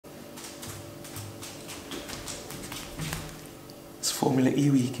Formula E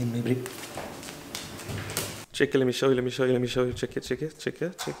weekend, my bro. Check it, let me show you. Check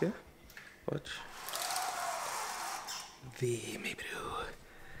it. Watch. There, my bro.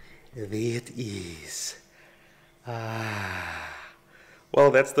 There it is.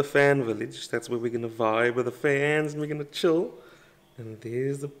 Well, that's the fan village. That's where we're gonna vibe with the fans and we're gonna chill. And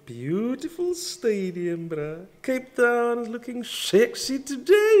there's the beautiful stadium, bruh. Cape Town is looking sexy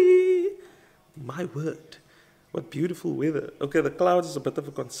today. My word. What beautiful weather. Okay, the clouds is a bit of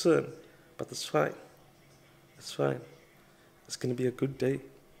a concern, but it's fine. It's fine. It's gonna be a good day.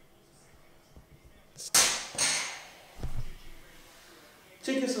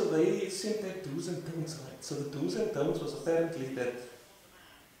 Check this out, they sent that do's and don'ts, right? So the do's and don'ts was apparently that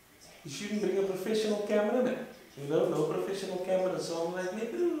you shouldn't bring a professional cameraman. You know, no professional camera. So I'm like,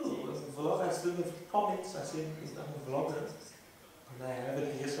 maybe vlog. I still have comments. I said, I'm a vlogger and I have a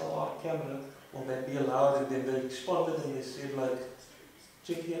DSLR camera. Will that be allowed? And then they responded and they said, like,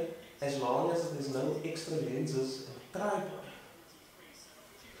 check here, as long as there's no extra lenses and tripod.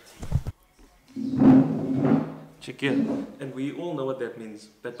 Check here. And we all know what that means.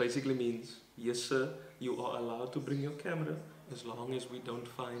 That basically means, yes sir, you are allowed to bring your camera as long as we don't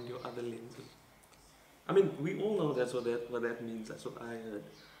find your other lenses. I mean, we all know that's what that means. That's what I heard,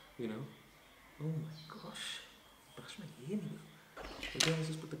 you know. Oh my gosh. Brush my hair now. Maybe I'll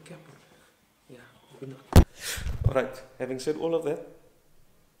just put the cap on. Yeah, good enough. Alright, having said all of that,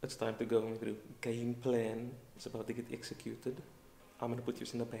 it's time to go through. Game plan is about to get executed. I'm going to put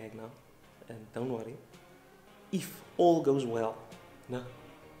this in the bag now. And don't worry, if all goes well, no,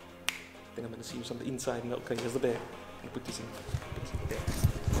 then I'm going to see you on the inside. No, okay, here's the bag. I'm going to put this in the bag.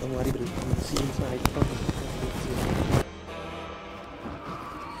 Don't worry, bro. I'm going to see you inside.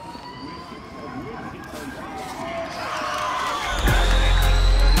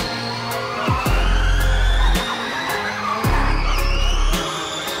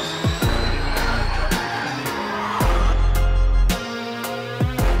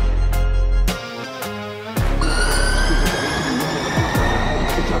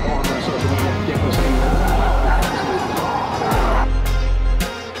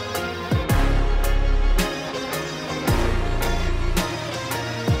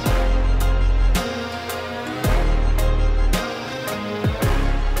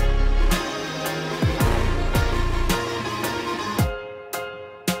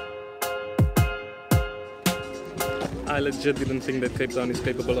 I legit didn't think that Cape Town is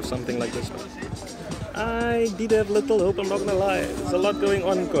capable of something like this. I did have little hope, I'm not gonna lie. There's a lot going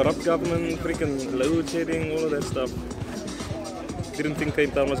on, corrupt government, freaking load shedding, all of that stuff. Didn't think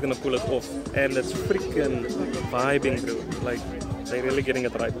Cape Town was gonna pull it off. And it's freaking vibing, bro. Like, they're really getting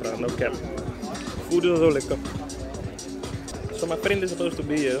it right, bro. No cap. Food is so lekker. So my friend is supposed to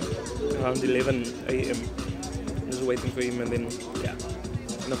be here around 11 AM. Just waiting for him and then, yeah.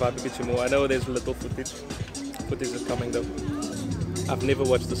 And vibe a bit more. I know there's little footage. Footage is coming though. I've never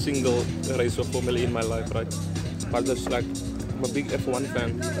watched a single race of Formula E in my life, right? But just like, I'm a big F1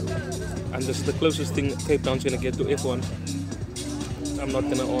 fan. And this is the closest thing Cape Town's gonna get to F1. I'm not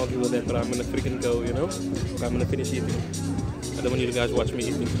gonna argue with that, but I'm gonna freaking go, you know? I'm gonna finish eating. I don't want you guys watch me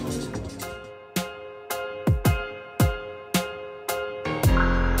eating.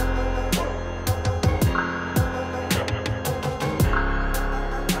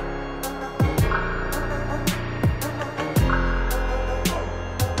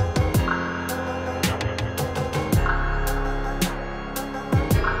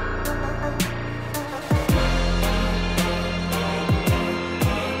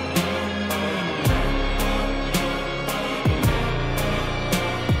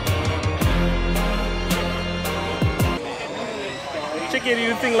 Do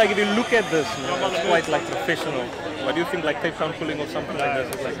you think, like, if you look at this, you know, it's quite like professional. What do you think, like Cape Town pulling off something like this?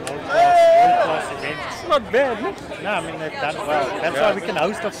 It's like world-class event. It's not bad, no? No, I mean they've done well. That's why we can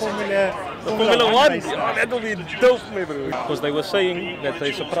host a Formula 1. Yeah, that will be dope, maybe. Because they were saying that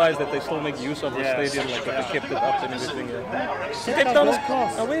they're surprised that they still make use of the stadium, like that they kept it up and everything. Yeah. So Cape Town is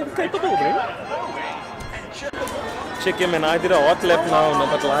we're capable, bro. Check him, and I did a hot lap now,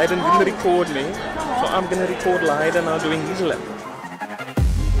 but Leiden didn't record me, so I'm gonna record Leiden now doing his lap.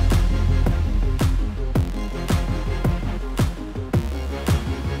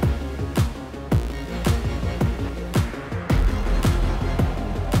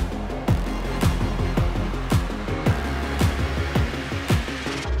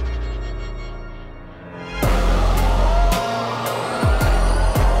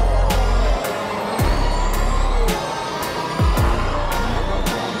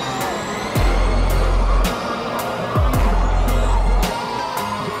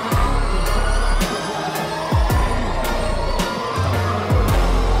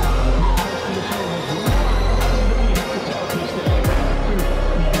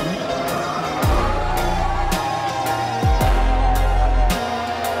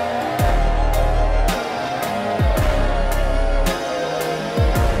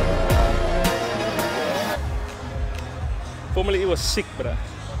 was sick, bruh.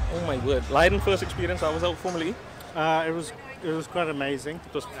 Oh my word. Leiden first experience, how was our Formula E? It was quite amazing.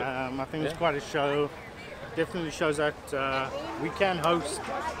 It was I think it's quite a show. Definitely shows that we can host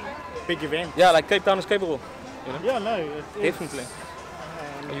big events. Yeah, like Cape Town is capable. You know? Yeah, no, it is. Definitely.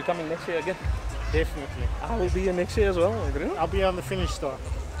 Are you coming next year again? Definitely. I will be here next year as well. I'll be on the finish start.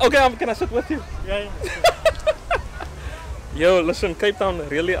 Okay, can I sit with you? Yeah. Yo, listen, Cape Town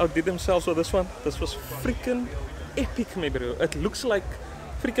really outdid themselves with this one. This was freaking epic, me bro. It looks like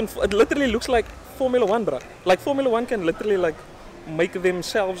it literally looks like Formula 1, bro. Like Formula 1 can literally like make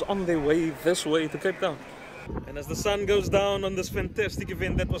themselves on their way this way to Cape Town. And as the sun goes down on this fantastic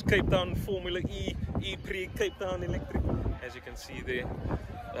event that was Cape Town Formula E-Prix, Cape Town Electric, as you can see there,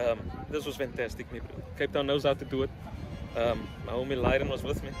 this was fantastic, me bro. Cape Town knows how to do it. My homie Leiden was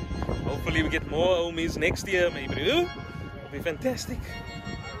with me. Hopefully we get more homies next year, me bro. It'll be fantastic.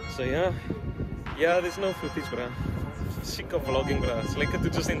 So yeah, there's no footage, bro. Sick of vlogging, bro. It's like to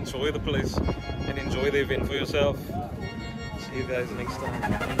just enjoy the place and enjoy the event for yourself. See you guys next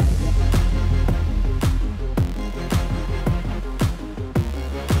time.